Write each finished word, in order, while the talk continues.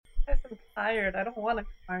tired. I don't want to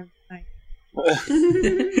farm tonight.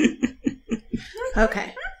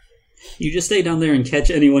 Okay. You just stay down there and catch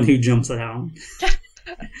anyone who jumps out.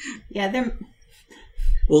 Yeah, they're...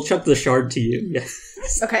 We'll chuck the shard to you.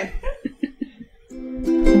 Yes. Okay.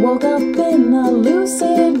 Woke up in a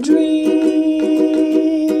lucid dream.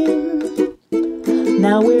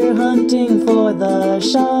 Now we're hunting for the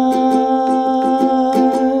shards.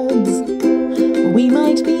 We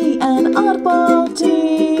might be an oddball team,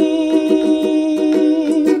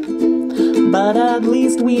 but at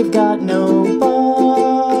least we've got no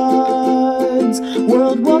bards.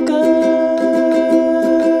 World Walkers.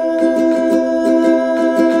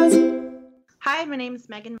 Hi, my name is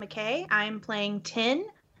Megan McKay. I'm playing Tin,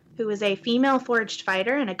 who is a female forged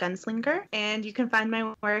fighter and a gunslinger. And you can find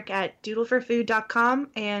my work at doodleforfood.com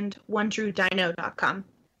and onetruedino.com.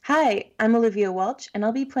 Hi, I'm Olivia Welch, and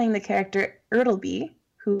I'll be playing the character Ertleby,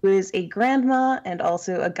 who is a grandma and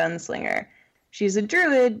also a gunslinger. She's a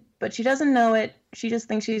druid, but she doesn't know it. She just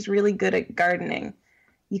thinks she's really good at gardening.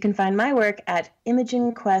 You can find my work at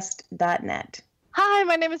imogenquest.net. Hi,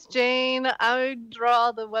 my name is Jane. I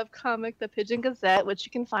draw the webcomic The Pigeon Gazette, which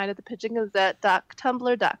you can find at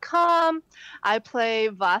thepigeongazette.tumblr.com. I play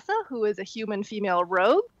Vasa, who is a human female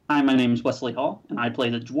rogue. Hi, my name is Wesley Hall, and I play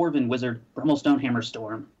the dwarven wizard Brummelstone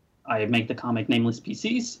Hammerstorm. I make the comic Nameless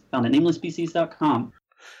PCs, found at namelesspcs.com.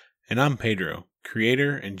 And I'm Pedro,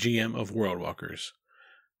 creator and GM of World Walkers.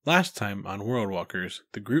 Last time on World Walkers,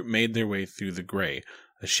 the group made their way through the Grey,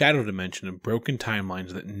 a shadow dimension of broken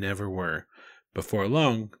timelines that never were. Before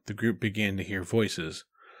long, the group began to hear voices.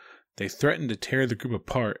 They threatened to tear the group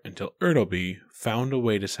apart until Ertleby found a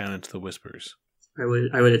way to silence the whispers. I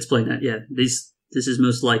would explain that. Yeah, this is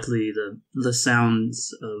most likely the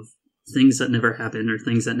sounds of things that never happened, or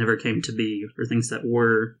things that never came to be, or things that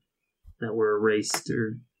were erased,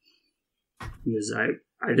 or because I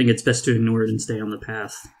think it's best to ignore it and stay on the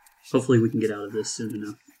path. Hopefully we can get out of this soon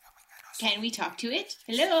enough. Can we talk to it?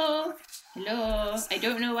 Hello? Hello? I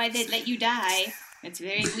don't know why they'd let you die. That's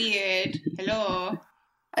very weird. Hello?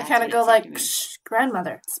 I kind of go like, shh,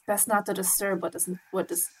 grandmother. It's best not to disturb what is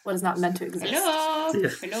not meant to exist. Hello? Yeah.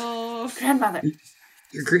 Hello? Grandmother.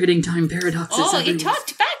 You're creating time paradoxes. Oh, everyone. it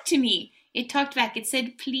talked back to me. It talked back. It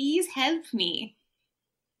said, please help me.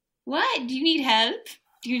 What? Do you need help?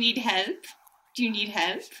 Do you need help? Do you need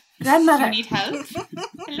help? Grandmother. Do you need help?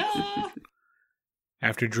 Hello?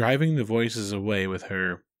 After driving the voices away with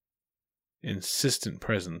her insistent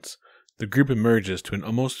presence, the group emerges to an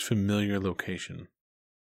almost familiar location.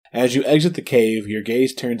 As you exit the cave, your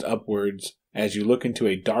gaze turns upwards as you look into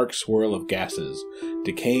a dark swirl of gases.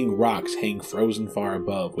 Decaying rocks hang frozen far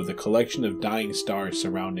above, with a collection of dying stars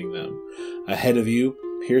surrounding them. Ahead of you,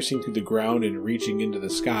 piercing through the ground and reaching into the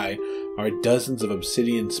sky, are dozens of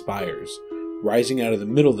obsidian spires. Rising out of the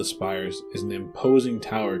middle of the spires is an imposing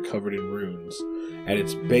tower covered in runes. At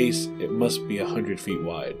its base, it must be 100 feet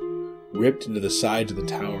wide. Ripped into the sides of the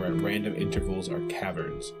tower at random intervals are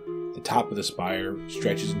caverns. The top of the spire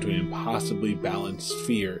stretches into an impossibly balanced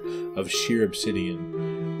sphere of sheer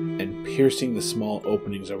obsidian, and piercing the small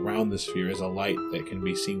openings around the sphere is a light that can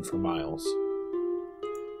be seen for miles.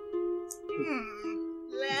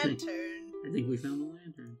 Lantern. I think we found the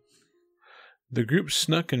lantern. The group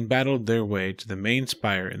snuck and battled their way to the main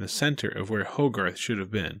spire in the center of where Hogarth should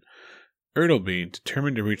have been. Ertleby,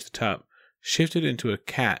 determined to reach the top, shifted into a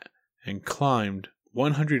cat and climbed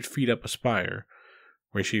 100 feet up a spire,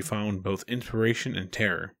 where she found both inspiration and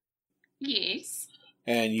terror. Yes.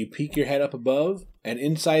 And you peek your head up above, and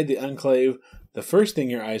inside the enclave, the first thing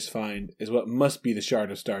your eyes find is what must be the Shard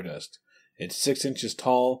of Stardust. It's 6 inches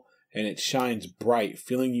tall, and it shines bright,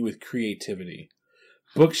 filling you with creativity.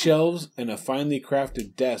 Bookshelves and a finely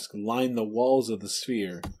crafted desk line the walls of the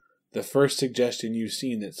sphere, the first suggestion you've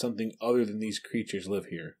seen that something other than these creatures live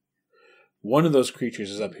here. One of those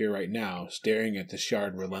creatures is up here right now, staring at the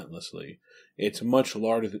shard relentlessly. It's much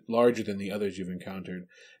larger than the others you've encountered,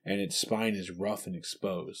 and its spine is rough and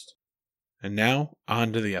exposed. And now,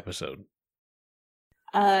 on to the episode.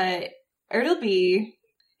 Ertleby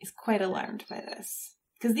is quite alarmed by this.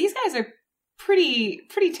 Because these guys are pretty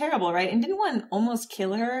terrible, right? And didn't one almost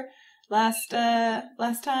kill her last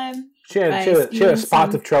time? She had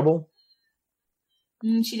spots of trouble.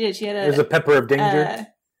 She did. She had There's a pepper of danger.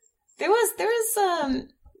 There was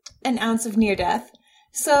an ounce of near death.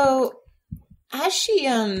 So as she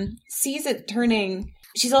sees it turning,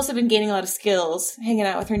 she's also been gaining a lot of skills, hanging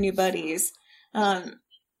out with her new buddies.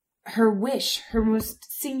 Her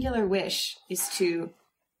most singular wish, is to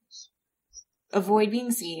avoid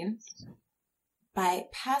being seen by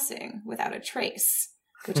passing without a trace,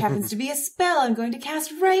 which happens to be a spell I'm going to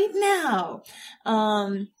cast right now.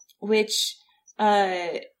 which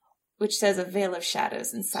says a veil of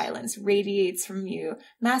shadows and silence radiates from you,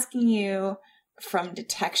 masking you from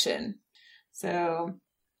detection. So,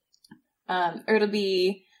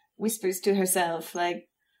 Ertleby whispers to herself, like,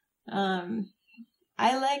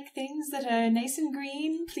 I like things that are nice and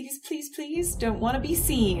green. Please, please, please. Don't want to be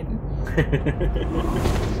seen.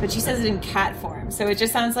 But she says it in cat form, so it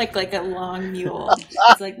just sounds like a long mule.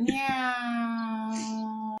 It's like,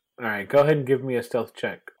 meow. Alright, go ahead and give me a stealth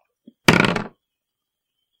check.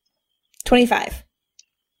 25.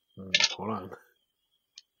 Hold on.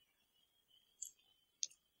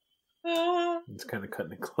 It's kind of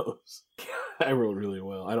cutting it close. I rolled really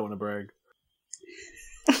well. I don't want to brag.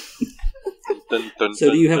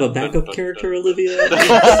 So do you have a backup character, Olivia?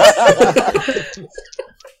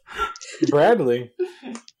 Bradley.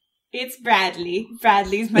 It's Bradley.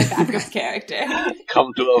 Bradley's my backup character.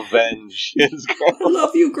 Come to avenge his grandma. I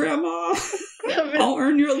love you, Grandma. I'll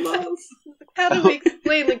earn your love. How do we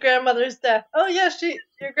explain the grandmother's death? Oh yeah,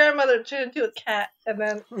 your grandmother turned into a cat and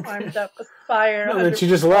then climbed up a spire. No, then she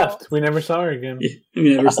just left. We never saw her again. Yeah,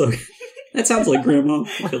 we never saw her. That sounds like Grandma.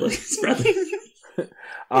 I feel like it's Bradley.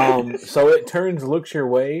 So it turns, looks your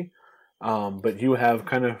way, but you have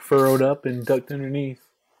kind of furrowed up and ducked underneath,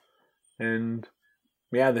 and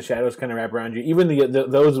yeah, the shadows kind of wrap around you. Even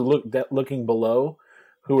those looking below,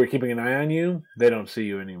 who were keeping an eye on you, they don't see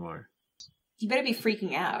you anymore. You better be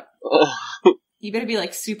freaking out. You better be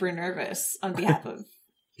like super nervous on behalf of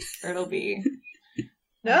Ertleby.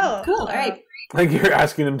 No, cool. All right. Like you're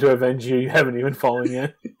asking them to avenge you. You haven't even fallen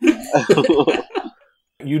yet.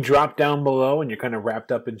 You drop down below and you're kind of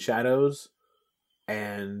wrapped up in shadows,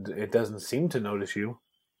 and it doesn't seem to notice you.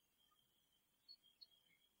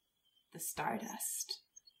 The stardust.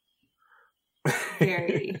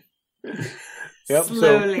 Very yep,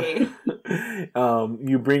 slowly. So,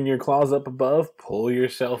 you bring your claws up above, pull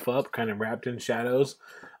yourself up, kind of wrapped in shadows.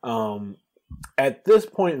 At this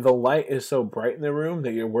point, the light is so bright in the room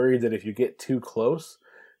that you're worried that if you get too close,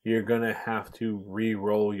 you're going to have to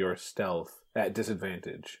re-roll your stealth at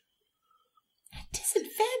disadvantage. At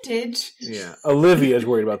disadvantage? Yeah. Olivia's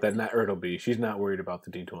worried about that, not Ertleby. She's not worried about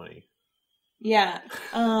the D20. Yeah.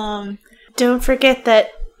 Don't forget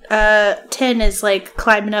that Tin is like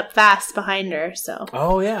climbing up fast behind her, so.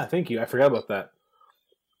 Oh yeah, thank you. I forgot about that.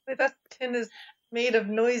 Wait, that tin is made of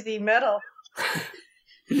noisy metal.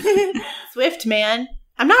 Swift, man.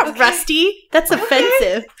 I'm not rusty. That's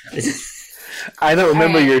offensive. I don't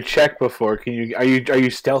remember your check before. Are you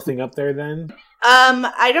stealthing up there then?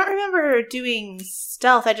 I don't remember doing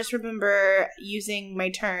stealth. I just remember using my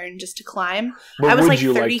turn just to climb. But I was would like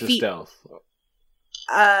you 30 like to feet. Stealth?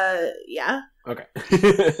 Yeah. Okay.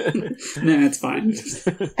 Nah, it's fine.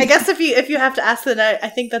 I guess if you have to ask, then I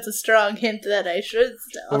think that's a strong hint that I should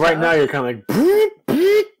stealth. Well, right now you're kind of like. Boop,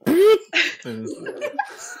 boop, boop, and...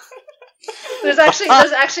 There's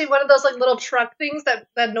actually one of those like little truck things that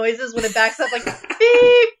noises when it backs up, like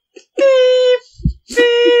beep beep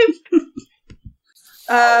beep.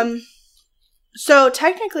 So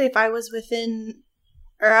technically, if I was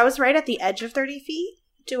I was right at the edge of 30 feet,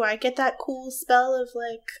 do I get that cool spell of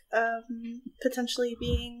like potentially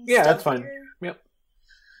being? Yeah, that's fine. Yep.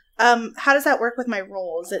 How does that work with my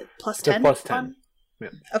roll? Is it plus 10? Plus 10. Yeah.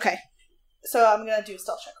 Okay, so I'm gonna do a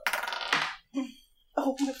stealth check.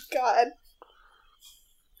 Oh my god!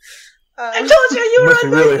 I told you must be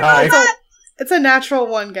really high. It's a natural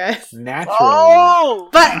one, guys. Natural. Oh!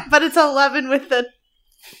 But it's 11 with the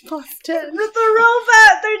plus 10. With the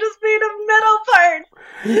robot, they're just made of metal parts.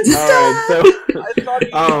 Alright, so I thought you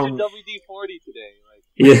used WD-40 today.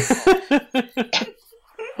 Yeah.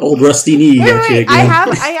 Old rusty knee. Wait,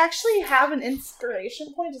 I actually have an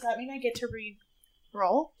inspiration point. Does that mean I get to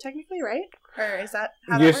re-roll, technically, right? Or is that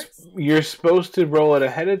how that works? You're supposed to roll it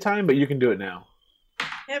ahead of time, but you can do it now.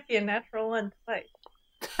 Can't be a natural one to fight.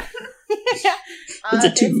 It's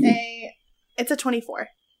a 2. It's a 24.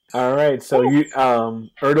 All right, so you,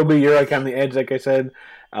 Ertleby, you're like on the edge, like I said.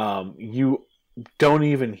 You don't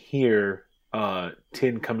even hear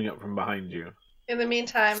Tin coming up from behind you. In the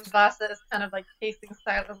meantime, Vasa is kind of like pacing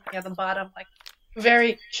silently at the bottom, like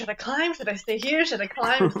should I climb? Should I stay here? Should I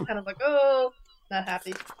climb? Just kind of like, oh, not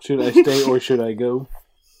happy. Should I stay or should I go?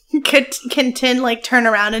 Can Tin like turn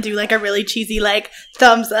around and do like a really cheesy like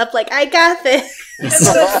thumbs up, like I got this? And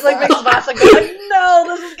so it just like makes Vasa go like, no,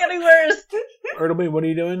 this is getting worse. Ertleby, what are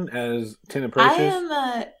you doing as Tin I approaches?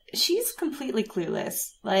 am, she's completely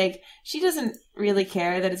clueless. Like, she doesn't really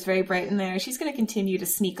care that it's very bright in there. She's gonna continue to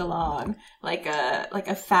sneak along like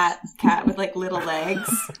a fat cat with like little legs.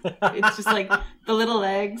 It's just like the little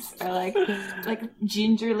legs are like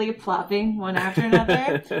gingerly plopping one after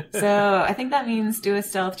another. So I think that means do a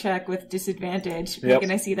stealth check with disadvantage. Yep.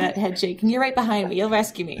 Megan, I see that head shaking. You're right behind me. You'll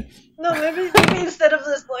rescue me. No, maybe instead of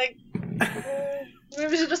this, like, maybe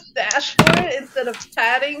we should just dash for it instead of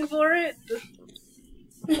padding for it.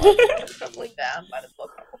 Just crumbling down. Might as well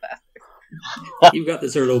crumble faster. You got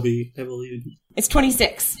this, Ertleby. I believe. It's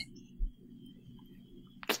 26.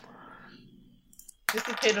 You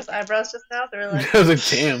see Pedro's eyebrows just now? They were like, I was like,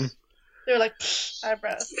 damn. they were like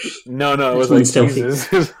eyebrows. No, it was Which like one's stealthy?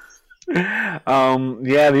 Jesus.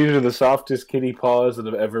 Yeah, these are the softest kitty paws that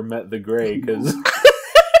have ever met the gray. Because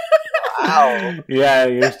Wow. yeah,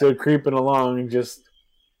 you're still creeping along, just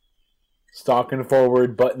stalking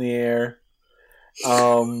forward, butt in the air.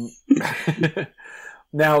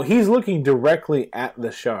 Now he's looking directly at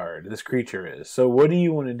the shard. This creature is. So what do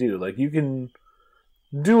you want to do? Like, you can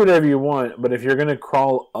do whatever you want, but if you're gonna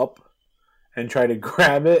crawl up and try to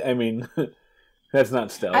grab it, I mean, that's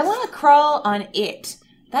not stealth. I want to crawl on it.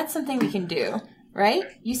 That's something we can do, right?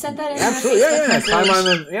 You said that in your Absolutely, Facebook yeah. message. Climb on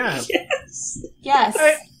the, yeah. Yes.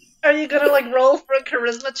 Are you gonna like roll for a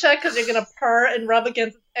charisma check because you're gonna purr and rub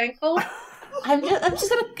against its ankle? I'm just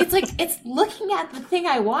gonna. It's like it's looking at the thing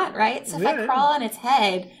I want, right? So if I Yeah. crawl on its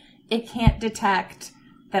head, it can't detect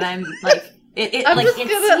that I'm like it. I'm like just it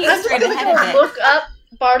gonna, sees I'm just straight gonna ahead go of it. look up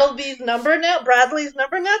Bartleby's number now, Bradley's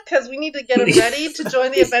number now, because we need to get him ready to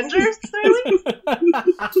join the Avengers. Clearly.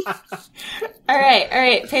 All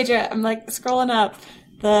right, Pedro. I'm like scrolling up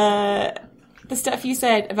the stuff you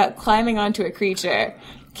said about climbing onto a creature.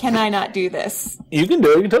 Can I not do this? You can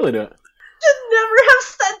do it. You can totally do it. Should never have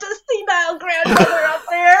sent a senile grandmother up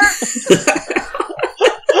there.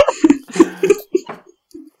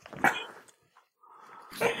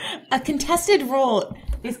 A contested roll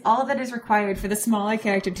is all that is required for the smaller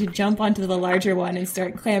character to jump onto the larger one and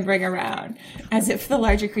start clambering around, as if the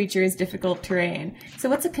larger creature is difficult terrain. So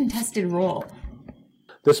what's a contested roll?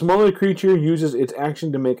 The smaller creature uses its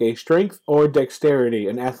action to make a strength or dexterity,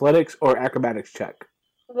 an athletics or acrobatics check.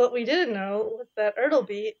 What we didn't know was that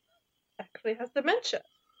Ertleby actually has dementia.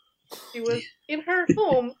 She was in her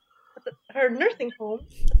home, her nursing home.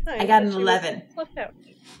 at the time I got that an she was 11. left out.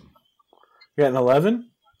 You got an 11?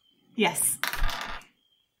 Yes.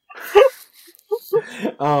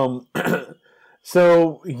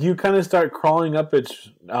 So you kind of start crawling up its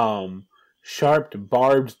sharp,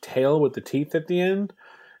 barbed tail with the teeth at the end,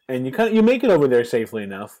 and you make it over there safely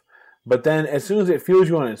enough. But then, as soon as it feels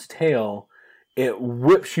you on its tail, it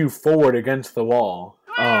whips you forward against the wall.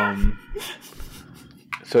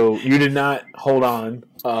 So you did not hold on.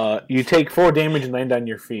 You take 4 damage and land on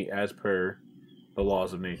your feet, as per the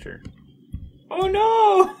laws of nature. Oh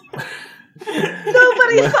no!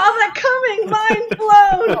 Nobody saw that coming. Mind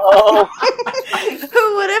blown. Oh.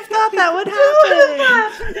 Who would have thought that would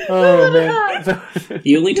happen? Oh man!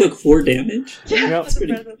 You only took 4 damage? Yeah, Yep. that's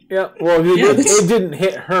impressive. Yeah. Well, Yeah, it didn't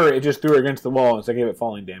hit her. It just threw her against the wall, and so I gave it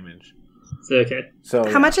falling damage. Okay. So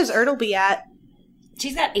How much is Ertleby at?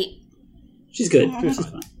 She's got 8. She's good. Mm-hmm. She's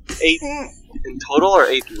fine. 8 in total or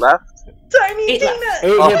 8 left? Tiny 8 Tina. left. 8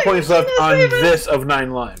 Oh. hit points left on Save it. this of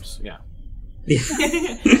 9 lives. Yeah.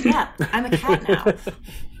 Yeah, I'm a cat now.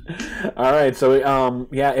 All right. So it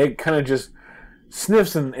kind of just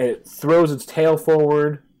sniffs and it throws its tail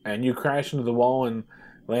forward, and you crash into the wall and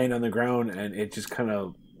land on the ground, and it just kind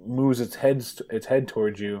of moves its head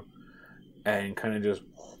towards you, and kind of just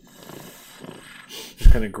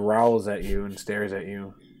kind of growls at you and stares at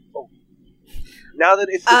you. Now that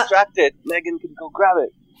it's distracted, Megan can go grab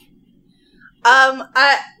it.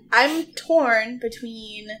 I'm torn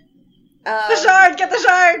between. The shard. Get the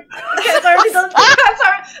shard. The cat's already done.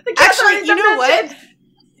 The cat's Actually, already you know dimension. what?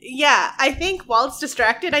 Yeah, I think while it's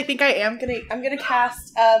distracted, I think I'm gonna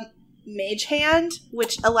cast Mage Hand,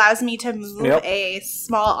 which allows me to move Yep. a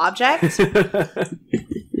small object. Yep.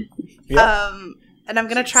 And I'm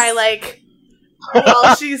gonna try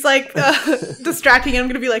while she's distracting, I'm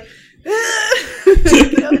gonna be like,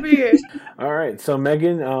 get over here. All right, so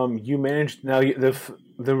Megan, you managed. Now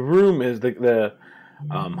the room is the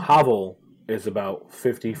hovel is about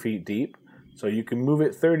 50 feet deep, so you can move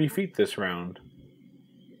it 30 feet this round.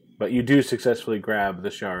 But you do successfully grab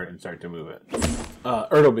the shard and start to move it.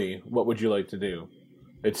 Ertleby, what would you like to do?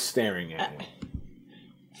 It's staring at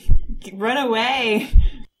you. Run away.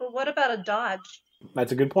 But what about a dodge?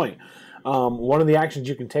 that's a good point. One of the actions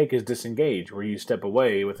you can take is disengage, where you step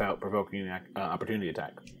away without provoking an opportunity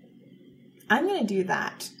attack. I'm going to do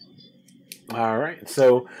that. All right,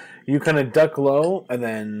 so you kind of duck low, and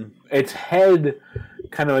then its head,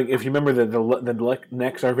 kind of like, if you remember the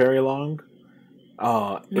necks are very long,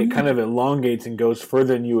 it kind of elongates and goes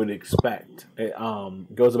further than you would expect. It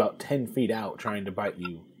goes about 10 feet out trying to bite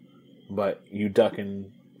you, but you duck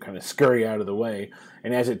and kind of scurry out of the way.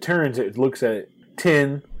 And as it turns, it looks at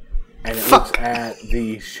Tin, and it looks at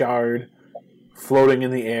the shard floating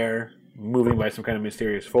in the air, moving by some kind of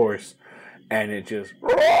mysterious force, and it just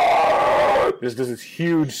does this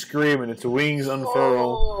huge scream, and its wings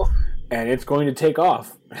unfurl, and it's going to take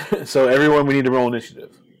off. So everyone, we need to roll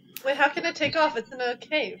initiative. Wait, how can it take off? It's in a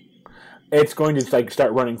cave. It's going to like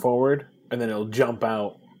start running forward, and then it'll jump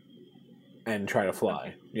out and try to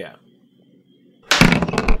fly. Yeah.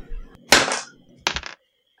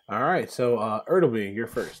 All right, so Ertleby, you're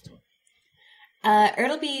first.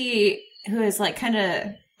 Ertleby, who is like kind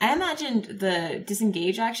of... I imagined the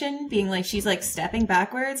disengage action being like she's like stepping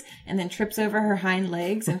backwards and then trips over her hind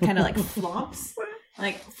legs and kind of like flumps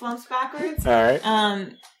backwards. All right.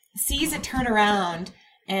 Sees it turn around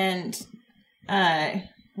and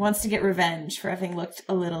wants to get revenge for having looked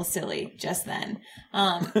a little silly just then.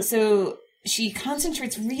 So she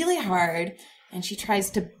concentrates really hard and she tries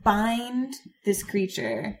to bind this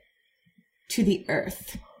creature to the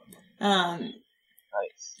earth. Nice.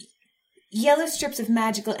 Yellow strips of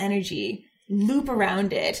magical energy loop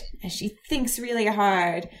around it as she thinks really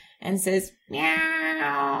hard and says,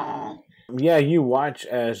 meow. Yeah, you watch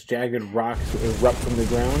as jagged rocks erupt from the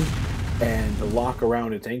ground and lock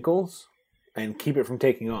around its ankles and keep it from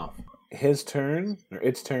taking off. Its turn,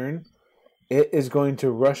 it is going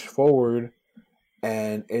to rush forward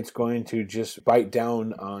and it's going to just bite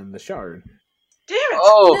down on the shard. Damn it!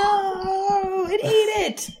 Oh! No! It ate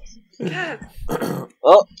it!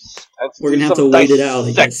 Well, we're gonna have to wait it out,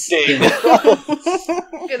 I guess. Yeah.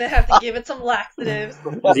 We're gonna have to give it some laxatives.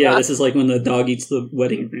 Yeah, this is like when the dog eats the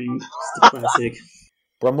wedding ring. It's the classic.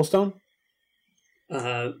 Brummelstone?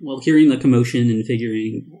 Well, hearing the commotion and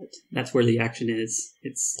figuring that's where the action is,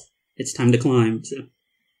 it's time to climb. So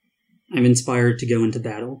I'm inspired to go into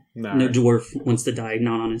battle. No dwarf wants to die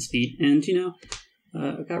not on his feet, and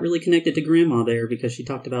I got really connected to Grandma there because she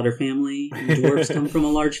talked about her family. And dwarves come from a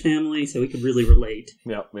large family, so we could really relate.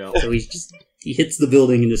 Yep. So he hits the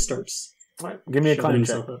building and just starts. All right, give me a climb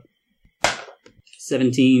check. Up.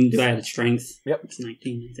 17. Do I have strength? Yep. It's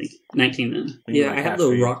 19, I think. 19 then. Yeah, I have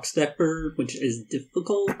the rock stepper, which is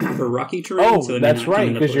difficult for rocky terrain. Oh, so that's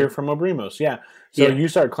right, because you're from Obrimos. Yeah. So you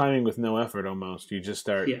start climbing with no effort almost. You just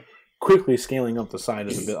start quickly scaling up the side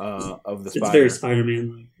of the spire. It's very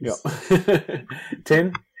Spider-Man. Yep.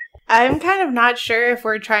 Tin? I'm kind of not sure if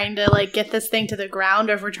we're trying to like get this thing to the ground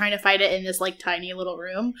or if we're trying to fight it in this like tiny little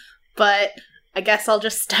room, but I guess I'll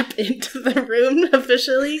just step into the room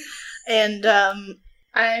officially, and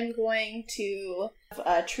I'm going to have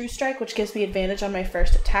a True Strike, which gives me advantage on my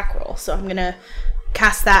first attack roll. So I'm gonna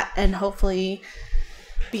cast that and hopefully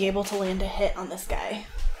be able to land a hit on this guy.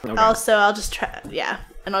 Okay. Also, I'll just try,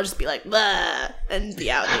 and I'll just be like, blah, and be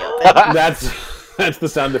out in the open. That's the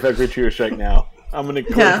sound effect for True Strike now. I'm gonna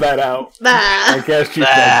clip that out. I guess True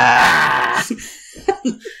Strike.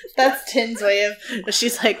 That's Tin's way of.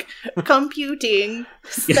 She's like computing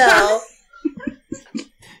spell.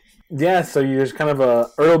 Yeah, so you just kind of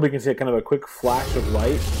Ertleby can see kind of a quick flash of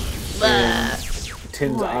light in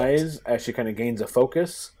Tin's eyes as she kind of gains a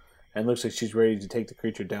focus and looks like she's ready to take the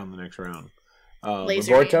creature down the next round.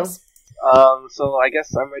 Roberto? So I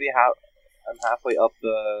guess I'm ready. I'm halfway up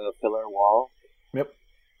the pillar wall. Yep.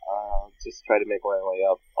 Just try to make my way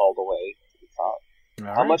up all the way to the top.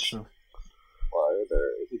 How much? Is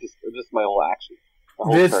it just my whole action?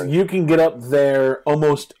 Turn? You can get up there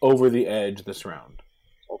almost over the edge this round.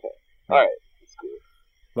 Okay. All right. That's cool.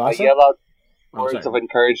 I yell out words of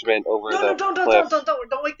encouragement over the cliff.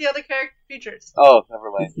 Don't wake the other creatures. Oh,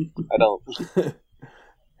 never mind. I don't.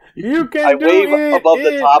 You can I wave above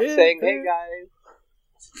the top saying, hey guys.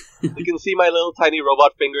 You can see my little tiny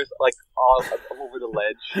robot fingers like all over the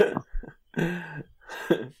ledge.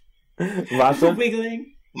 Vasa?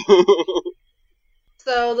 Wiggling.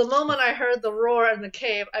 So the moment I heard the roar in the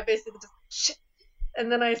cave, I basically just shit.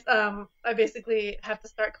 And then I basically have to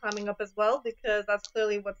start climbing up as well because that's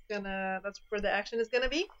clearly that's where the action is gonna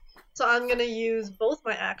be. So I'm gonna use both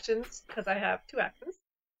my actions because I have 2 actions.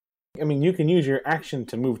 I mean, you can use your action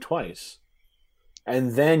to move twice,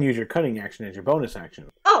 and then use your cunning action as your bonus action.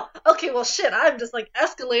 Oh, okay. Well, shit. I'm just like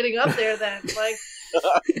escalating up there then. Like,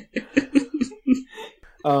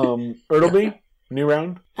 Ertleby, New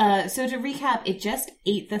round? So to recap, it just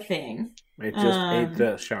ate the thing. It just ate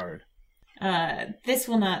the shard. This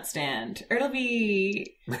will not stand. Ertleby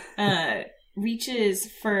reaches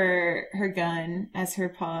for her gun as her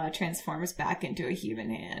paw transforms back into a human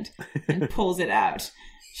hand and pulls it out.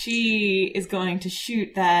 She is going to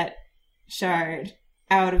shoot that shard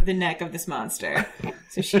out of the neck of this monster.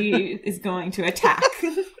 So she is going to attack.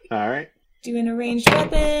 All right. Do an arranged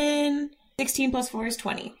weapon. 16 plus 4 is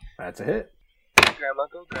 20. That's a hit. Grandma,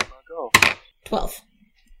 go. 12.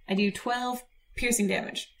 I do 12 piercing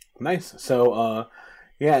damage. Nice. So,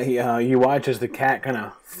 you watch as the cat kind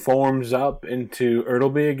of forms up into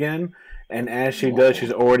Ertleby again, and as she does,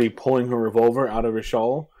 she's already pulling her revolver out of her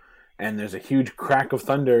shawl, and there's a huge crack of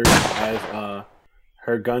thunder as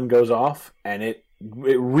her gun goes off, and it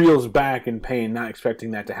reels back in pain, not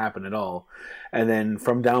expecting that to happen at all. And then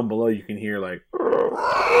from down below, you can hear like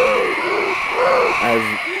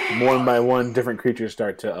as one by one different creatures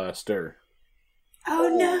start to stir.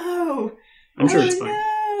 Oh no! I'm sure it's fine.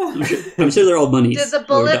 I'm sure they're all bunnies. Did the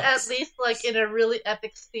bullet at least, like in a really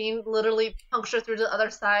epic scene, literally puncture through to the other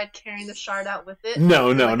side, carrying the shard out with it?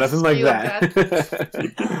 No, nothing like that.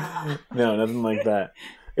 No, nothing like that.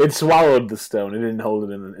 It swallowed the stone. It didn't hold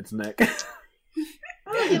it in its neck.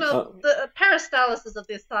 Well, the peristalsis of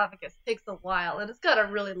the esophagus takes a while, and it's got a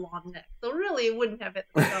really long neck, so really it wouldn't have hit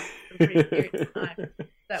the stomach for a brief period of time.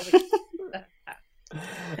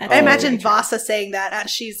 I imagine Vasa saying that as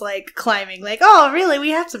she's like climbing, like, "Oh, really? We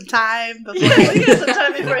have some time before we have some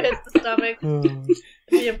time before it hits the stomach,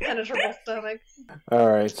 the impenetrable stomach." All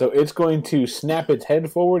right, so it's going to snap its head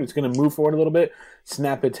forward. It's going to move forward a little bit,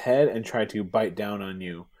 snap its head, and try to bite down on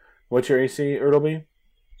you. What's your AC, Ertleby?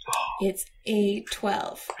 It's a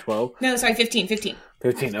 12. 12? No, sorry, 15.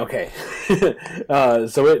 15, okay.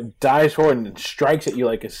 So it dives forward and strikes at you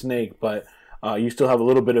like a snake, but you still have a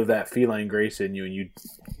little bit of that feline grace in you, and you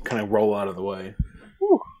kind of roll out of the way.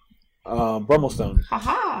 Brummelstone.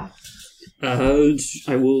 Haha.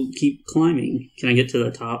 I will keep climbing. Can I get to the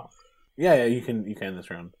top? Yeah, you can this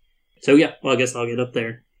round. So yeah, well, I guess I'll get up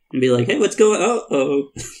there and be like, "Hey, what's going on?"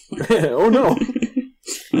 Oh no.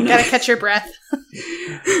 You gotta catch your breath.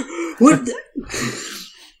 What?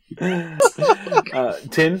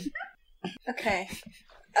 Tin? Okay.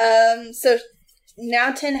 So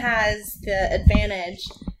now Tin has the advantage.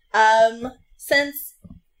 Since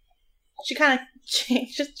she kind of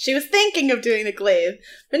she was thinking of doing the glaive,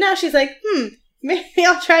 but now she's like, maybe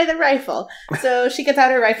I'll try the rifle. So she gets out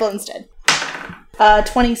her rifle instead.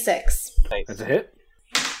 26. Nice. That's a hit.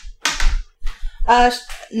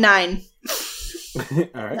 9.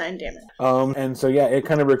 All right. 9 damage. And so it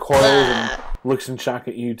kind of recoils and looks in shock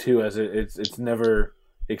at you too, as it's never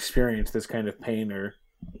experienced this kind of pain or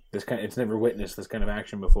it's never witnessed this kind of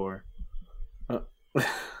action before.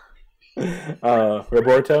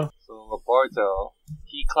 Roberto? So Roberto,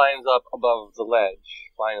 he climbs up above the ledge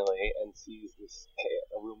finally and sees this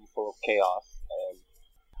a room full of chaos, and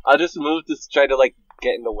I'll just move to try to like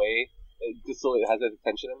get in the way, just so it has its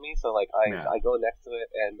attention on me. So like I go next to it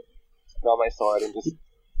and draw my sword and just.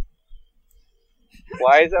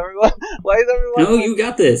 Why is everyone? No, you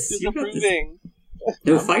got this. Disapproving.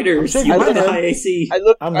 No fighters. You have the high AC. I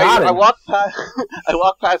walk past. I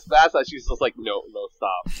walk past Vasa. She's just like, no,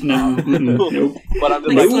 stop. No, nope. But I'm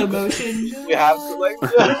just like slow motion. We have to like.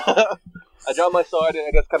 I draw my sword and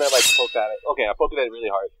I just kind of like poke at it. Okay, I poke at it really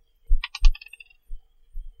hard.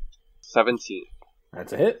 17.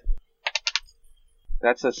 That's a hit.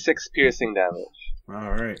 That's a 6 piercing damage.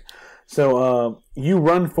 All right. So you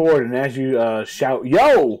run forward, and as you shout,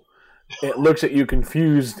 "Yo!" it looks at you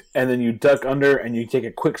confused, and then you duck under, and you take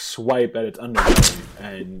a quick swipe at its underbelly,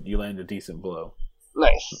 and you land a decent blow.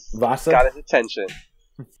 Nice. Vasa? Got his attention.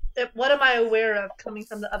 What am I aware of coming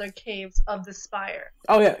from the other caves of the spire?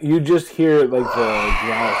 Oh, yeah. You just hear, like, the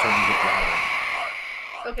growl starting to get louder.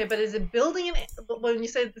 Okay, but is it building? When you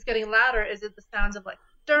say it's getting louder, is it the sounds of, like,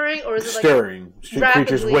 stirring, or is it, like... Stirring. Rapidly...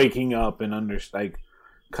 Creatures waking up and,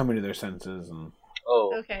 coming to their senses and...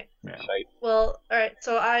 Oh. Okay. Yeah. Well, all right.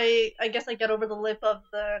 So I guess I get over the lip of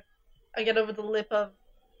the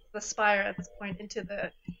spire at this point into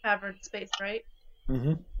the cavern space, right?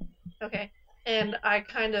 Mm-hmm. Okay. And I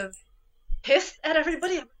kind of hissed at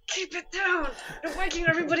everybody. I'm, keep it down! You're waking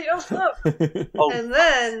everybody else up. Oh. And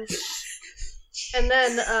then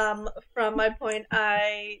from my point,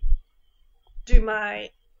 I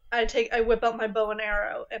whip out my bow and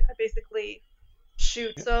arrow, and I basically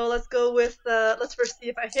shoot. So let's go with let's first see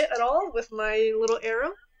if I hit at all with my little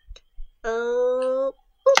arrow.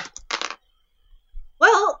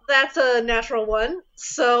 Well, that's a natural one,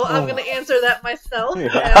 so I'm gonna answer that myself.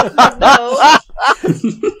 Yeah.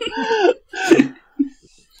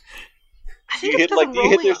 you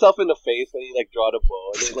hit yourself in the face when you like draw the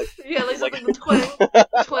bow? And then,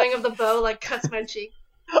 the twang of the bow like cuts my cheek.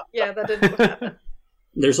 Yeah, that didn't happen.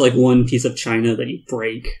 There's like one piece of china that you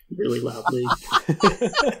break really loudly.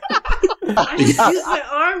 I just use my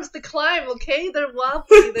arms to climb. Okay, they're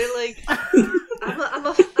wobbly. They're like I'm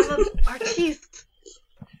a artiste.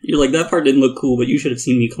 You're like, that part didn't look cool, but you should have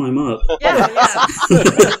seen me climb up. Yeah.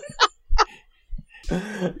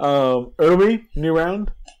 Irby, new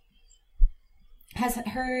round. Has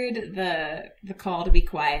heard the call to be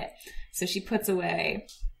quiet, so she puts away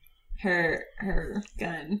her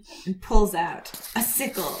gun and pulls out a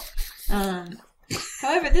sickle.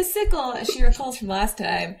 However, this sickle, as she recalls from last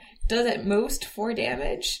time, does at most 4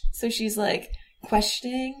 damage. So she's like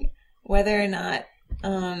questioning whether or not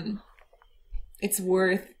it's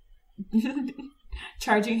worth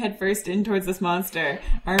charging headfirst in towards this monster,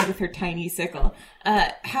 armed with her tiny sickle.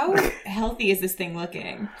 How healthy is this thing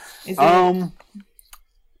looking? Is it...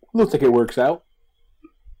 Looks like it works out.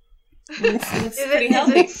 It's pretty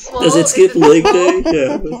healthy. Does it skip leg day?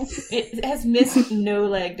 Yeah. It has missed no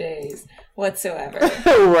leg days whatsoever.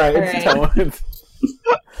 Right.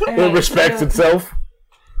 It respects itself.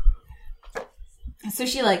 So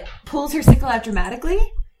she like pulls her sickle out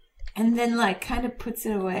dramatically, and then like kind of puts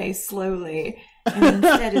it away slowly, and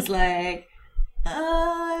instead is like,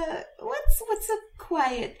 what's a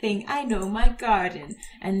quiet thing? I know, my garden.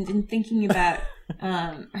 And in thinking about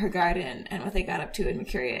her garden and what they got up to in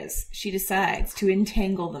Mercurius, she decides to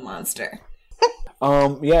entangle the monster.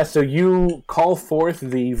 So you call forth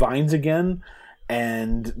the vines again,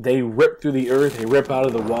 and they rip through the earth, they rip out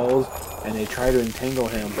of the walls, and they try to entangle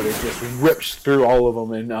him, but it just rips through all of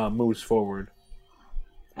them and moves forward.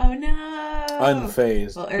 Oh no!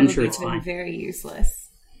 Unfazed. Well, Erlin's been very useless.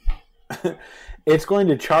 It's going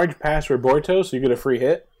to charge past Roberto, so you get a free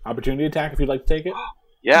hit. Opportunity attack if you'd like to take it.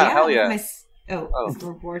 Yeah, hell yeah. It's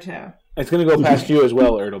Roberto. It's going to go past you as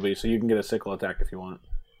well, Ertleby, so you can get a sickle attack if you want.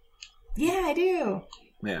 Yeah, I do.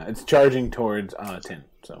 Yeah, it's charging towards 10,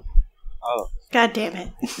 so. Oh. God damn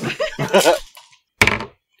it.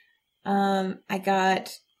 I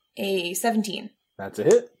got a 17. That's a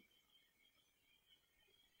hit.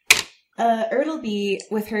 Ertleby,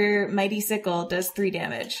 with her mighty sickle, does 3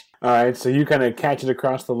 damage. Alright, so you kind of catch it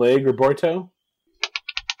across the leg, Roberto.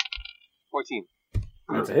 14.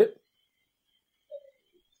 That's a hit.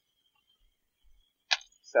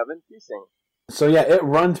 7 piercing. So yeah, it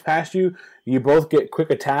runs past you. You both get quick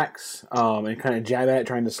attacks and kind of jab at it,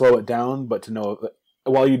 trying to slow it down. But to know that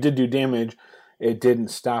while you did do damage, it didn't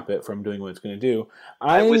stop it from doing what it's going to do.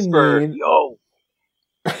 I whisper, yo!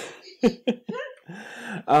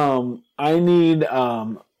 I need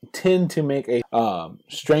 10 to make a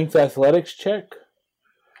strength athletics check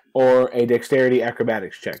or a dexterity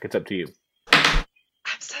acrobatics check. It's up to you. I'm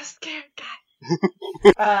so scared,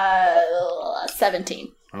 guys.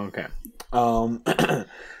 17. Okay.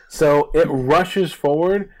 So it rushes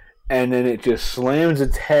forward, and then it just slams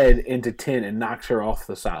its head into Tin and knocks her off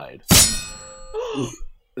the side.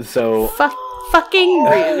 So fucking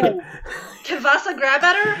rude. Can Vasa grab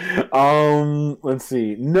at her? Let's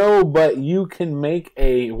see. No, but you can make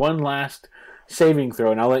a one last saving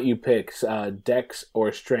throw, and I'll let you pick dex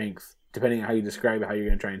or strength, depending on how you describe it, how you're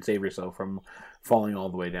going to try and save yourself from falling all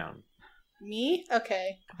the way down. Me?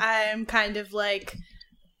 Okay. I'm kind of like,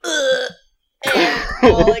 and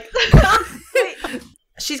all like,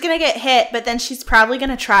 she's gonna get hit, but then she's probably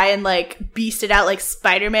gonna try and like beast it out like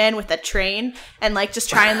Spider-Man with a train, and like just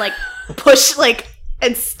try and like push like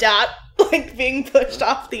and stop like being pushed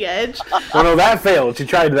off the edge. Well, no, that failed. She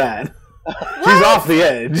tried that. She's off the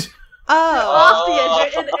edge. Off the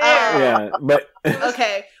edge, you're in air. Yeah, but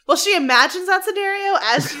okay. Well, she imagines that scenario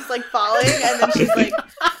as she's like falling, and then she's like,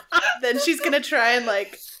 then she's gonna try and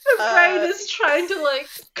like. Her brain is trying to like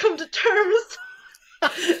come to terms.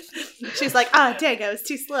 She's like, dang, I was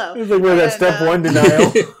too slow. It's like, that step 1 denial.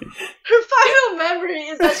 Her final memory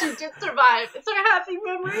is that she did survive. It's her happy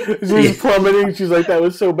memory. She's plummeting. She's like, that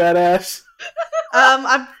was so badass.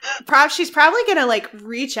 She's probably gonna like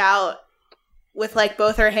reach out with like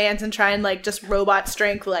both her hands and try and like just robot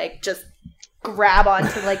strength, like just grab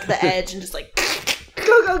onto like the edge and just like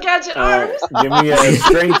go gadget arms. Give me a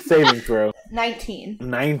strength saving throw.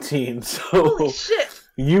 19. So holy shit.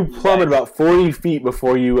 You plummet about 40 feet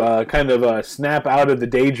before you kind of snap out of the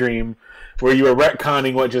daydream where you were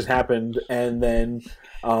retconning what just happened, and then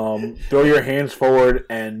throw your hands forward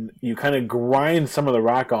and you kind of grind some of the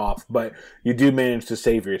rock off, but you do manage to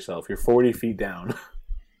save yourself. You're 40 feet down.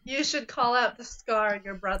 You should call out the scar in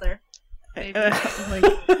your brother. Long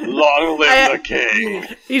live the king.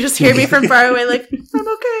 You just hear me from far away like, I'm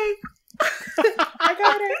okay. I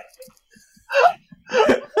got it.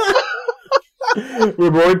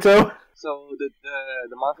 Roberto? So the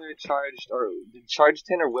monster charged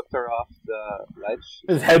Tin or whipped her off the ledge?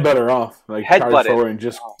 His headbutt her off. Like, Headbutt charged it. forward and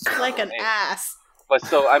just... Like an ass. But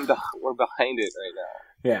so we're behind it right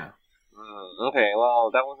now. Yeah. Okay,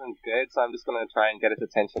 well, that wasn't good, so I'm just gonna try and get its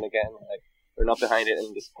attention again. Like, we're not behind it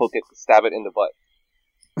and just poke it, stab it in the butt.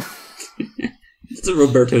 It's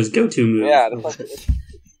Roberto's go-to move. Yeah, that's like,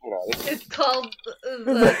 It's called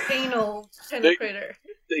the anal penetrator.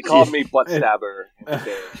 They called me butt stabber.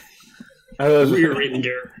 Okay. Rear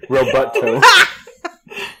ender. Roboto.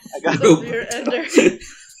 I got rear ender.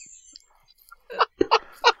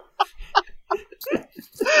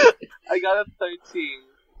 I got a 13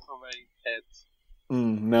 for my hit.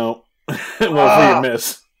 No. Well, for your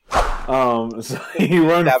miss. So you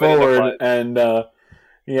run Stab it in the forward, butt. and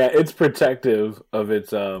yeah, it's protective of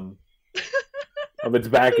its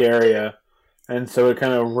back area, and so it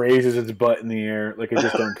kind of raises its butt in the air like it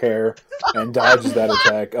just don't care, and dodges that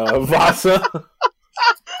attack. Vasa.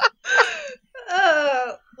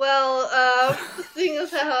 Seeing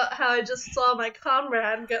as how I just saw my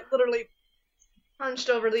comrade get literally punched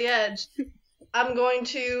over the edge, I'm going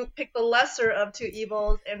to pick the lesser of two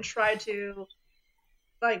evils and try to,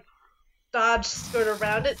 like, dodge, skirt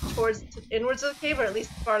around it towards inwards of the cave, or at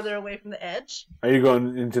least farther away from the edge. Are you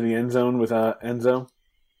going into the end zone with Enzo?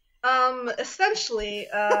 Essentially,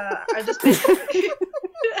 I just basically...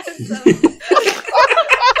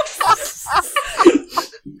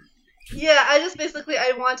 Yeah,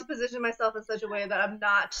 I want to position myself in such a way that I'm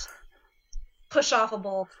not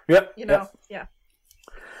push-offable. Yep. You know? Yep. Yeah.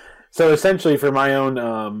 So essentially, for my own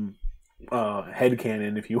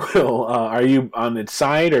headcanon, if you will, are you on its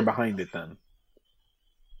side or behind it then?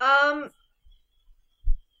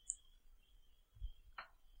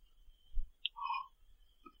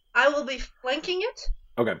 I will be flanking it.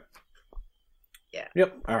 Okay. Yeah.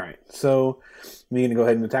 Yep. All right. So, you gonna go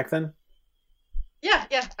ahead and attack then? Yeah.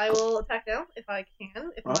 I will attack now if I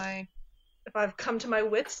can. If I've come to my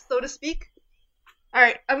wits, so to speak. All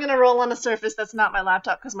right. I'm gonna roll on a surface that's not my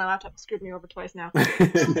laptop because my laptop screwed me over twice now. I'm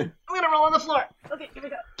gonna roll on the floor. Okay, here we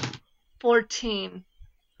go. 14.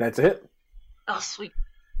 That's it. Oh, sweet.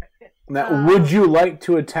 Now, would you like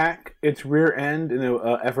to attack its rear end in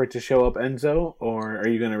an effort to show up Enzo, or are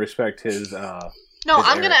you going to respect his? No,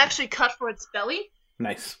 I'm going to actually cut for its belly.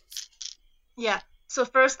 Nice. Yeah. So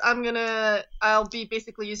first, I'll be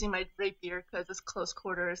basically using my rapier because it's close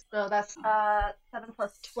quarters. So that's 7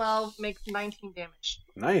 plus 12 makes 19 damage.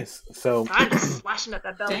 Nice. So I'm just slashing at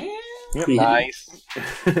that belly. Yep. Nice.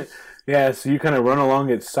 Yeah. So you kind of run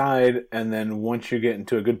along its side, and then once you get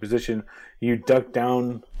into a good position, you duck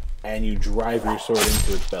down and you drive your sword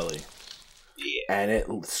into its belly. Yeah. And it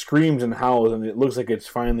screams and howls, and it looks like it's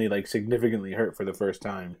finally like significantly hurt for the first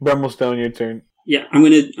time. Brummelstone, your turn. Yeah, I'm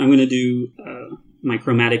gonna do my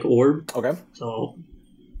chromatic orb. Okay. So I'll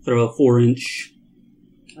throw a 4-inch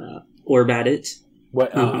orb at it.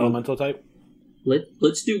 What elemental type?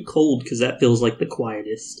 Let's do cold because that feels like the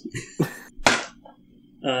quietest.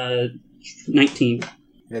 19.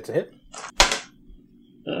 That's a hit.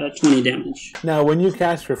 20 damage. Now, when you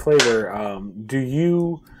cast for flavor,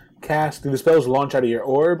 do the spells launch out of your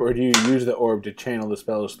orb, or do you use the orb to channel the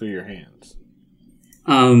spells through your hands?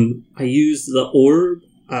 I use the orb,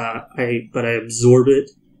 but I absorb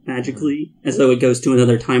it magically, as though it goes to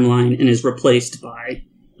another timeline and is replaced by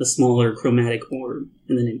the smaller chromatic orb,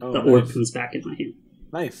 and then the orb comes back in my hand.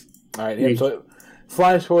 Nice. All right. Yeah, so it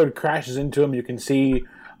flies forward, crashes into him. You can see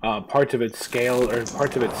parts of its scale or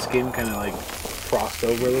parts of its skin kind of like frost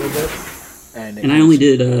over a little bit. And I only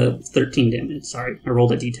did 13 damage. Sorry, I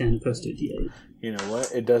rolled a d10 opposed to a d8. You know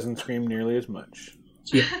what? It doesn't scream nearly as much.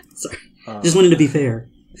 Yeah, sorry. Just wanted to be fair.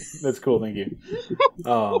 That's cool, thank you.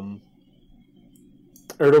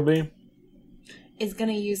 Ertleby is going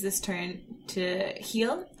to use this turn to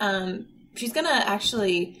heal. She's going to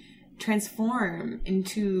actually transform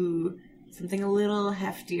into something a little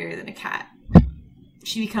heftier than a cat.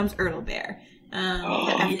 She becomes Ertlebear.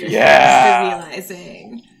 After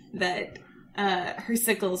realizing that her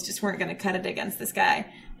sickles just weren't going to cut it against this guy.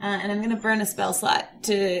 And I'm going to burn a spell slot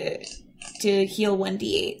to heal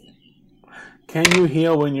 1d8. Can you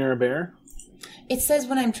heal when you're a bear? It says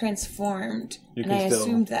when I'm transformed, and I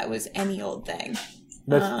assumed that was any old thing.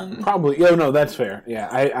 That's probably... Oh, no, that's fair. Yeah,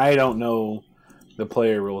 I don't know the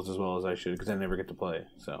player rules as well as I should, because I never get to play,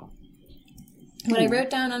 so... What I wrote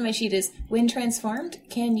down on my sheet is, when transformed,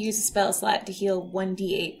 can use a spell slot to heal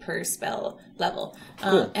 1d8 per spell level.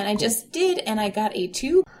 Cool. And I just did, and I got a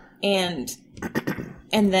 2, and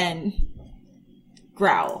then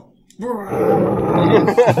growl.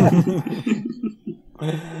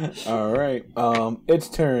 All right. Its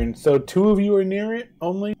turn. So 2 of you are near it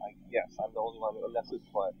only? Yes, I'm the only one unless it's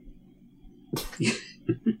what.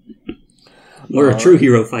 Where a true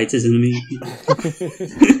hero fights his enemy.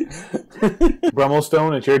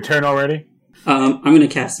 Brummelstone, it's your turn already? I'm going to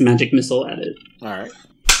cast Magic Missile at it. Alright.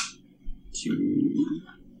 2,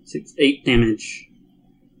 6, 8 damage.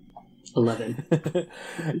 11.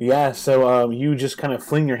 Yeah, so you just kind of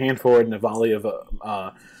fling your hand forward and a volley of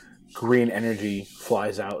green energy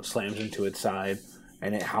flies out, slams into its side,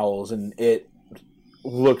 and it howls, and it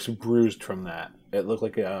looks bruised from that. It looked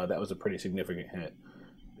like that was a pretty significant hit.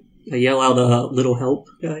 I yell out a little help,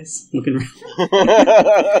 guys. Looking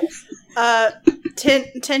around.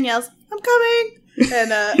 Tin yells, "I'm coming!"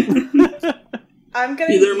 And I'm gonna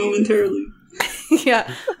be there momentarily.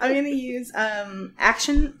 Yeah, I'm gonna use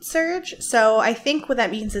action surge. So I think what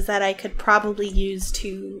that means is that I could probably use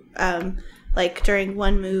to like during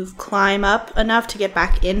one move climb up enough to get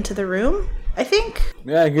back into the room. I think.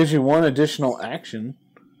 Yeah, it gives you 1 additional action.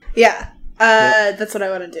 Yeah. That's what I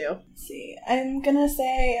want to do. Let's see, I'm gonna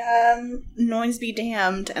say, noise be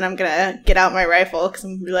damned, and I'm gonna get out my rifle, because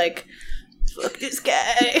I'm gonna be like, fuck this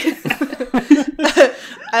guy.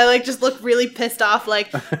 I, like, just look really pissed off,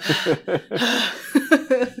 like,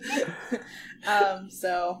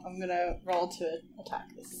 so I'm gonna roll to attack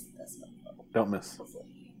this one. Don't miss.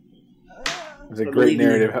 It's a great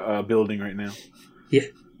narrative building right now. Yeah.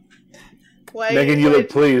 Megan, you look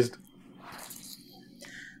pleased.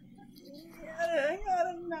 I got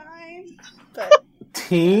a 9. But...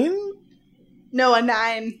 Teen? No, a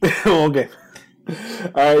 9. Okay.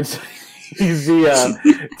 Alright, so you see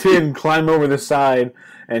Tin climb over the side,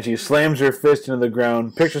 and she slams her fist into the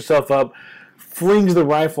ground, picks herself up, flings the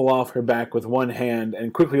rifle off her back with one hand,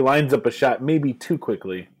 and quickly lines up a shot, maybe too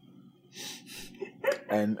quickly.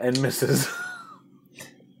 And misses.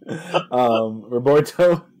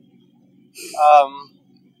 Roberto?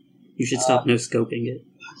 You should stop no-scoping it.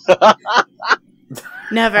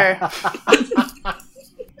 Never.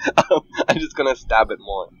 I'm just gonna stab it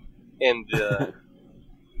more. And I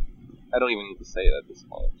don't even need to say it at this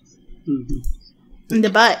point. Mm-hmm. In the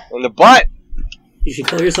butt. In the butt! You should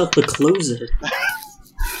call yourself the closer.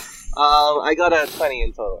 I got a 20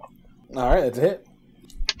 in total. Alright, that's a hit.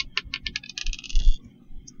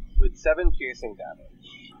 With 7 piercing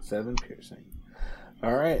damage. 7 piercing.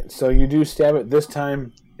 Alright, so you do stab it this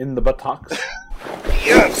time in the buttocks.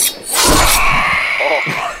 Yes!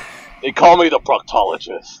 Oh, they call me the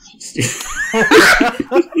proctologist.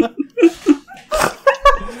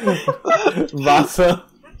 Vasa.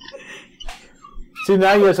 See,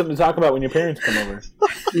 now you have something to talk about when your parents come over.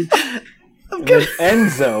 And then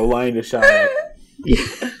Enzo lined a shot up. Yeah.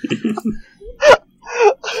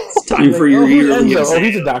 It's time for your yearly Enzo? exam. Oh,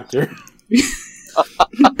 he's a doctor.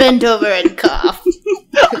 Bend over and cough.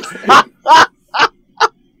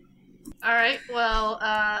 Alright, well,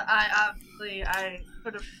 I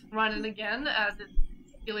sort of run in again as it's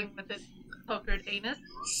dealing with its pokered anus.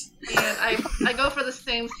 And I go for the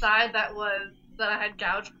same side that I had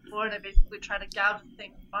gouged before, and I basically try to gouge the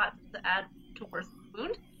same spot to add to worsen the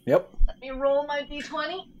wound. Yep. Let me roll my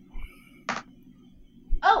d20.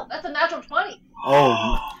 Oh, that's a natural 20.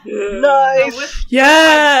 Oh, nice! So with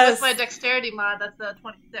Yes! my dexterity mod, that's a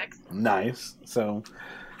 26. nice. So,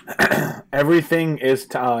 everything is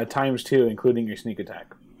times 2, including your sneak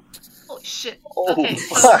attack. Holy shit. Oh, Okay,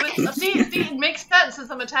 fuck. so see, it makes sense since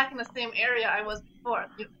I'm attacking the same area I was before.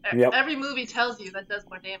 Yep. Every movie tells you that does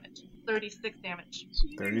more damage. 36 damage.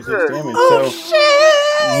 36 damage. Oh, So, shit!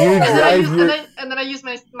 you And then drive your... and then I use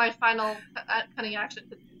my final cunning action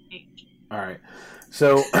to engage. Alright.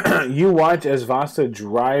 So, you watch as Vasa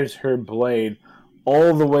drives her blade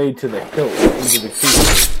all the way to the hilt into the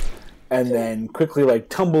creature, and then quickly, like,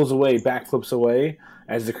 tumbles away, backflips away,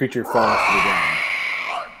 as the creature falls to the ground.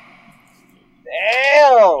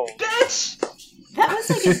 Damn! Bitch! That was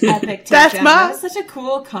like an epic That's takedown. my- That was such a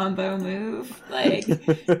cool combo move. Like,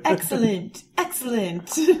 excellent,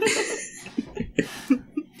 excellent.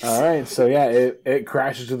 Alright, so yeah, it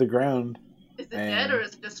crashes to the ground. Is it dead or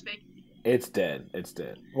is it just fake? It's dead. It's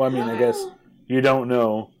dead. Well, I mean, I guess you don't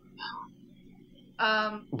know.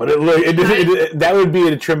 But that would be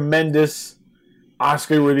a tremendous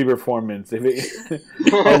Oscar-worthy performance if it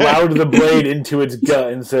allowed the blade into its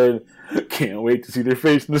gut and said, "Can't wait to see their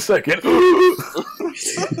face in a second."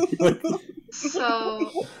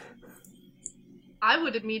 So I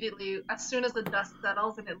would immediately, as soon as the dust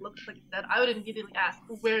settles and it looks like it's dead, I would immediately ask,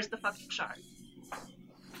 "Where's the fucking shard?"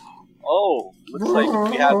 Oh, looks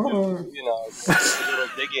like we have to, do a little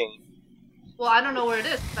digging. Well, I don't know where it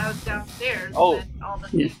is because I was downstairs. Oh. And then all the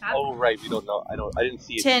things happened. Oh, right. We don't know. I didn't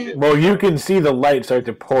see it. 10. Well, you can see the light start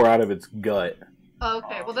to pour out of its gut. Oh,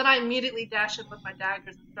 okay. Well, then I immediately dash in with my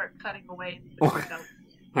daggers and start cutting away.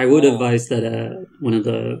 I would advise that one of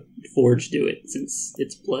the Forge do it, since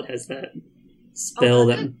its blood has that spell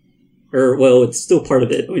that... Or, well, it's still part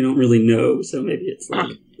of it, but we don't really know, so maybe it's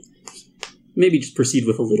like... Maybe just proceed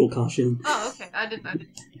with a little caution. Oh, okay. I didn't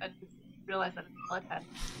realize that blood had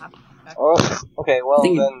happened. Oh, okay, well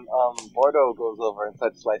then, Bordeaux goes over and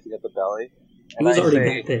starts slicing at the belly. It was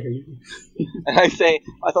already back there. And I say,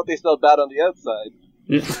 I thought they smelled bad on the outside.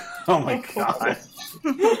 Oh my god.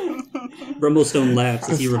 Brumblestone laughs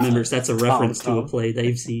as he remembers that's a reference to a play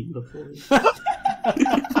they've seen before.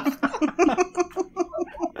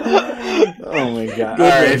 Oh my god.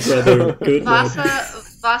 Good one, brother. Good one.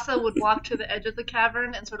 Vasa would walk to the edge of the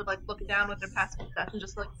cavern and sort of like look down with their passive perception,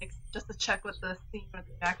 just to check with the scene or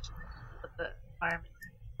the action of the environment.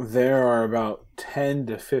 There are about 10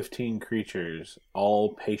 to 15 creatures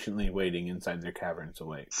all patiently waiting inside their caverns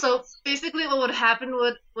awake. So basically what would happen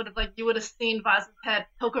would have like you would have seen Vasa's head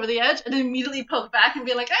poke over the edge and then immediately poke back and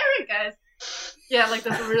be like, alright guys. Yeah, like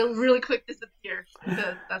that's a really quick disappear.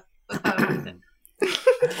 Because that's how it happened.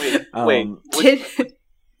 Wait.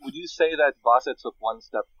 Would you say that Vasa took one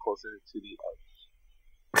step closer to the edge?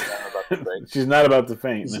 About to break? She's not about to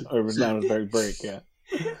faint, or not about to break, yeah.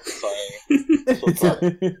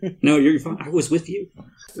 Sorry. No, you're fine. I was with you.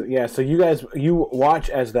 So you watch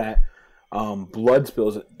as that blood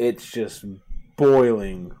spills. It's just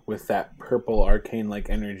boiling with that purple arcane-like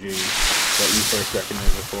energy that you first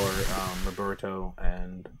recognized before Roberto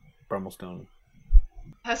and Brumblestone.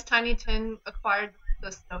 Has Tiny Tin acquired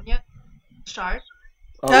the stone yet? Shard?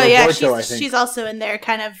 Oh yeah, Roberto, I think. she's also in there,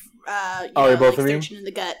 kind of. You're both of you? Searching in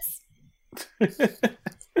the guts.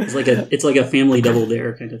 It's like a family double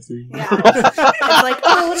dare kind of thing. Yeah. It's like,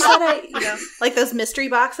 oh, what is that? Like those mystery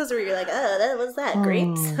boxes where you're like, oh, what's that?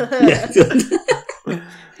 Grapes?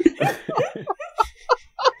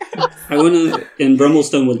 I want to, and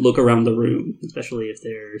Brumblestone would look around the room, especially if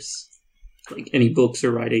there's like any books or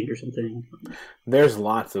writing or something. There's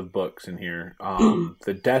lots of books in here.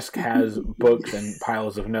 The desk has books and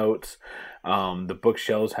piles of notes. The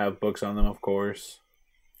bookshelves have books on them, of course.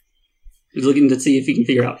 He's looking to see if he can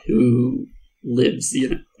figure out who lives.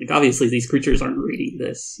 Like obviously these creatures aren't reading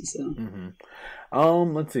this. So. Mm-hmm.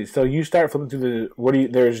 Let's see. So you start flipping through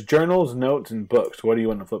there's journals, notes, and books. What do you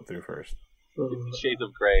want to flip through first? Shades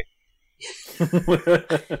of Grey. We'll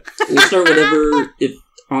start whatever.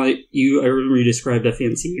 I remember you described a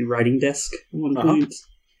fancy writing desk at one point.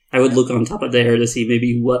 I would look on top of there to see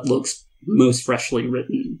maybe what looks most freshly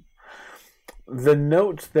written. The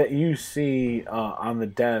notes that you see on the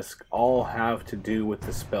desk all have to do with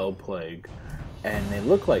the spell plague, and they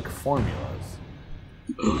look like formulas.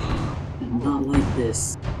 Not like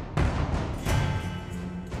this.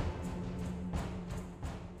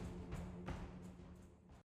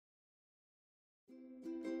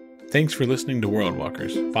 Thanks for listening to World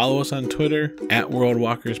Walkers. Follow us on Twitter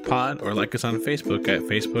 @WorldWalkersPod or like us on Facebook at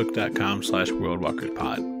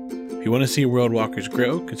facebook.com/WorldWalkersPod. If you want to see World Walkers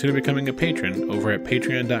grow, consider becoming a patron over at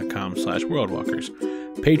patreon.com/WorldWalkers.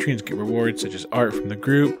 Patrons get rewards such as art from the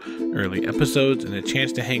group, early episodes, and a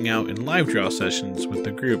chance to hang out in live draw sessions with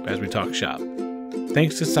the group as we talk shop.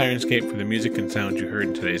 Thanks to Syrinscape for the music and sounds you heard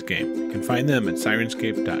in today's game. You can find them at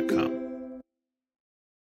Syrinscape.com.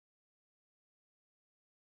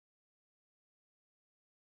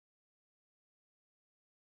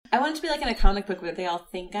 I want it to be like in a comic book where they all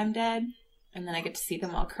think I'm dead, and then I get to see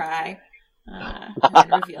them all cry, and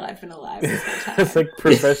then reveal I've been alive this whole time. It's like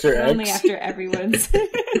Professor X. Only after everyone's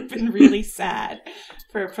been really sad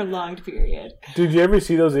for a prolonged period. Did you ever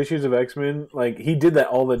see those issues of X-Men? Like, he did that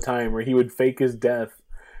all the time, where he would fake his death,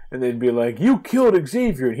 and they'd be like, "You killed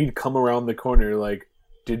Xavier," and he'd come around the corner like,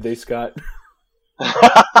 "Did they, Scott?"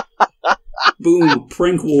 Boom!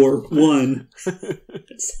 Prank war 1.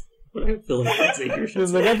 What I feel like Xavier should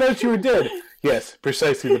say. Like, I thought you were dead. Yes,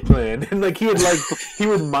 precisely the plan. And like he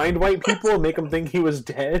would mind wipe people and make them think he was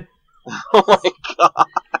dead. Oh my god!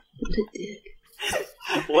 What a dick!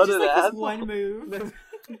 What an like asshole! this one move.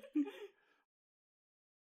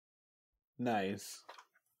 Nice.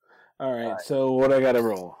 All right. So what I got to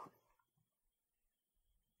roll?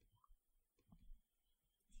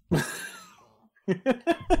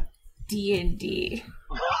 D&D.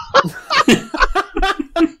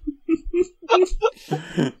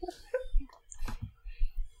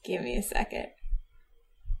 Give me a second.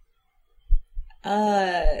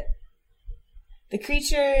 The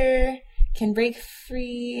creature can break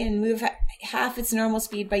free and move half its normal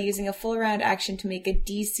speed by using a full round action to make a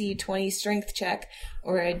DC 20 strength check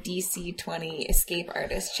or a DC 20 escape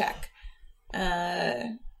artist check.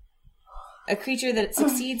 A creature that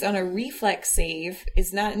succeeds on a reflex save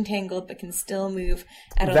is not entangled but can still move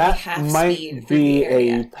at only half speed. That might be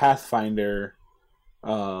a Pathfinder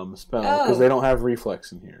spell, because they don't have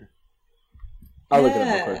reflex in here. I'll look it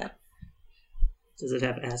up real quick. Does it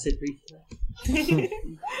have acid reflex?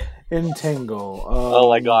 Entangle. Oh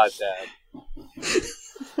my god, Dad.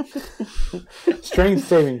 Strength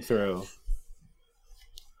saving throw.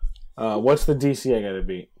 What's the DC I gotta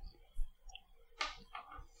beat?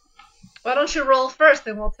 Why don't you roll first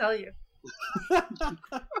and we'll tell you?